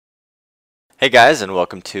Hey guys, and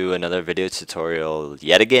welcome to another video tutorial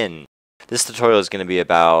yet again. This tutorial is going to be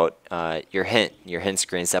about your hint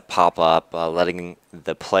screens that pop up, letting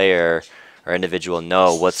the player or individual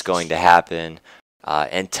know what's going to happen,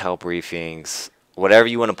 intel briefings, whatever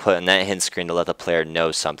you want to put in that hint screen to let the player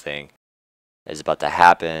know something is about to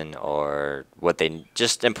happen, or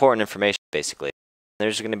just important information basically.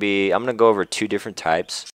 I'm going to go over two different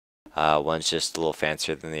types. One's just a little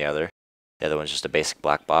fancier than the other. The other one's just a basic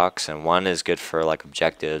black box, and one is good for like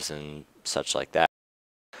objectives and such like that.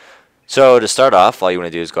 So to start off, all you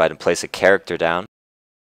want to do is go ahead and place a character down.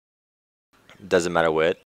 Doesn't matter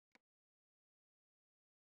what.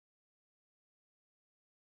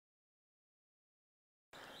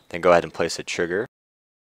 Then go ahead and place a trigger.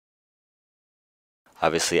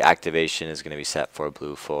 Obviously activation is going to be set for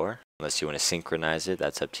blue 4. Unless you want to synchronize it,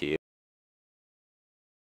 that's up to you.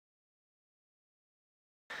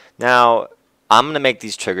 Now, I'm going to make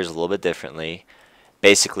these triggers a little bit differently.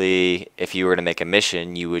 Basically, if you were to make a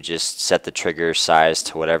mission, you would just set the trigger size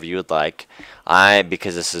to whatever you would like.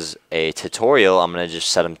 Because this is a tutorial, I'm going to just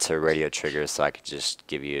set them to radio triggers so I can just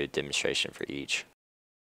give you a demonstration for each.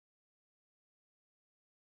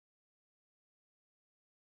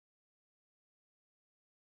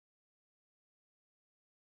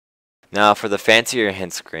 Now for the fancier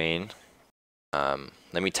hint screen,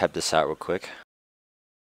 let me type this out real quick.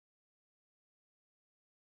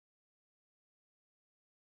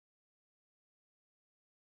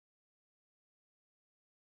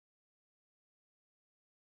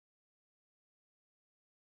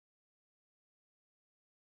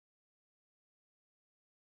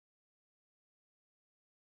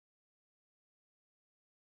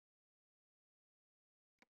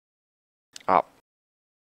 Oh.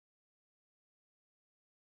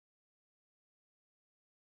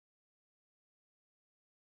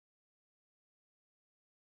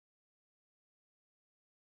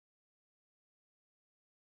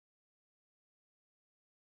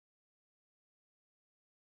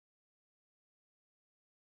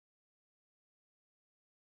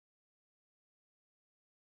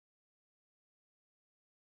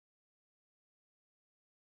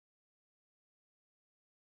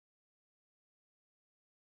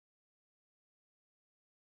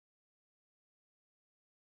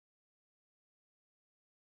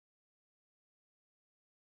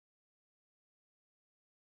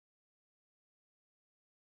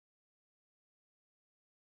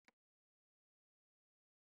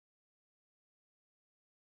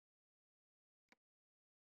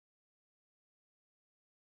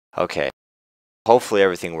 Okay, hopefully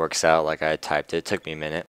everything works out like I typed it. It took me a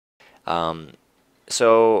minute.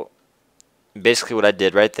 So basically what I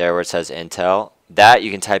did right there where it says Intel, that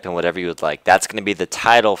you can type in whatever you would like. That's going to be the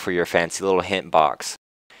title for your fancy little hint box.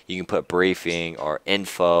 You can put briefing or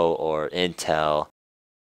info or intel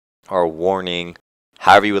or warning,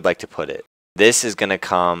 however you would like to put it. This is going to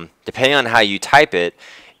come, depending on how you type it,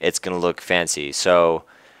 it's going to look fancy. So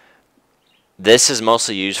this is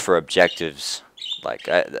mostly used for objectives, like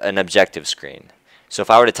an objective screen. So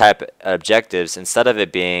if I were to type objectives, instead of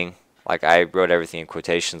it being, like I wrote everything in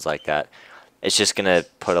quotations like that, it's just going to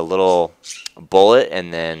put a little bullet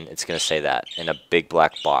and then it's going to say that in a big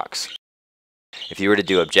black box. If you were to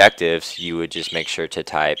do objectives, you would just make sure to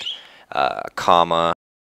type a comma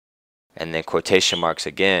and then quotation marks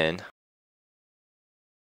again.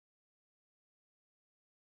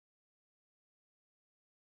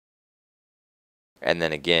 And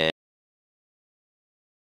then again.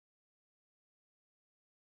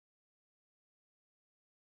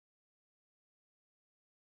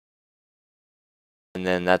 And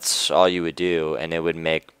then that's all you would do, and it would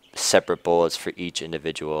make separate bullets for each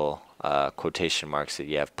individual quotation marks that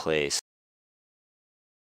you have placed.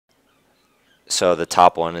 So the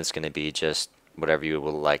top one is going to be just whatever you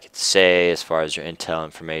would like it to say as far as your intel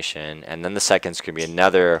information, and then the second is going to be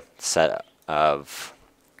another set of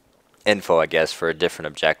info, I guess, for different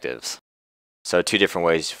objectives. So two different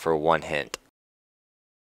ways for one hint.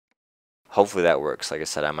 Hopefully that works. Like I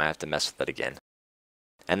said, I might have to mess with that again.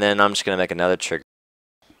 And then I'm just going to make another trigger.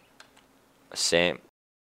 Same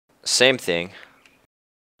thing,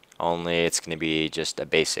 only it's going to be just a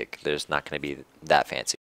basic. There's not going to be that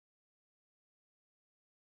fancy.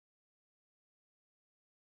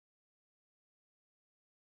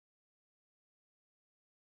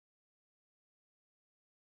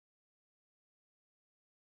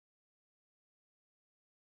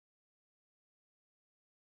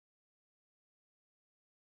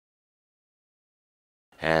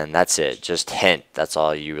 And that's it, just hint. That's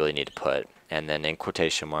all you really need to put. And then in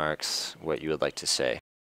quotation marks, what you would like to say.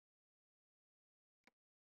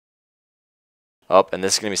 Oh, and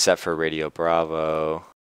this is going to be set for Radio Bravo.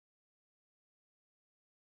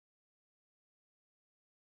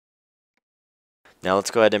 Now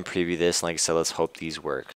let's go ahead and preview this. Like I said, let's hope these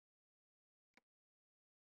work.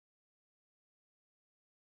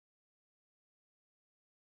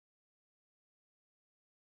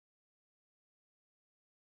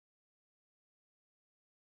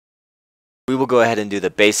 We will go ahead and do the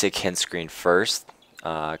basic hint screen first,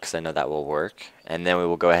 because I know that will work. And then we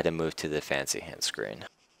will go ahead and move to the fancy hint screen.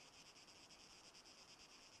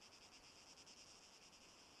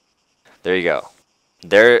 There you go.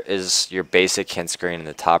 There is your basic hint screen in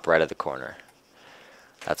the top right of the corner.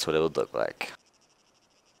 That's what it would look like.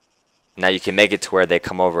 Now you can make it to where they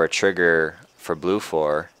come over a trigger for blue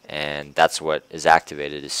 4, and that's what is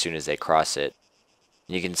activated as soon as they cross it.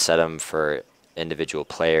 You can set them for individual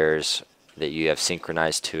players that you have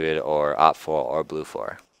synchronized to it, or op 4 or blue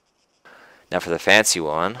 4. Now for the fancy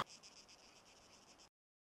one,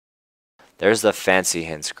 there's the fancy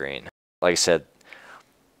hint screen. Like I said,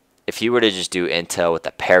 if you were to just do intel with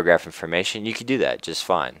the paragraph information, you could do that just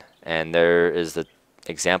fine. And there is the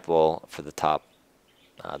example for the top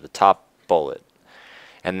bullet.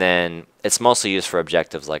 And then it's mostly used for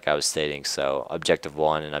objectives like I was stating. So objective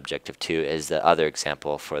 1 and objective 2 is the other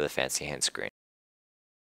example for the fancy hint screen.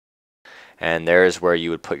 And there's where you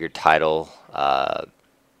would put your title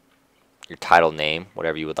name,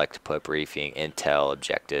 whatever you would like to put, briefing, intel,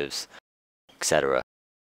 objectives, etc.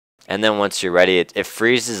 And then once you're ready, it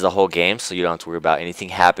freezes the whole game, so you don't have to worry about anything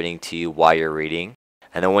happening to you while you're reading.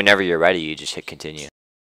 And then whenever you're ready, you just hit continue.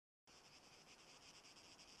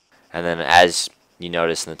 And then as you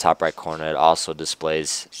notice in the top right corner, it also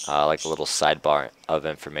displays like a little sidebar of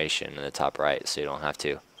information in the top right, so you don't have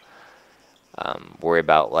to worry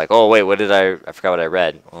about like, oh wait, I forgot what I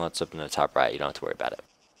read. Well, it's up in the top right. You don't have to worry about it.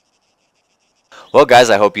 Well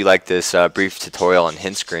guys, I hope you liked this brief tutorial on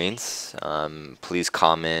hint screens. Please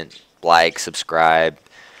comment, like, subscribe,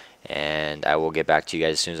 and I will get back to you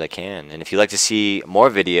guys as soon as I can. And if you'd like to see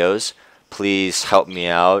more videos, please help me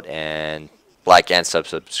out and like and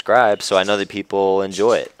subscribe so I know that people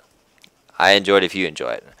enjoy it. I enjoyed it if you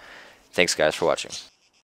enjoy it. Thanks guys for watching.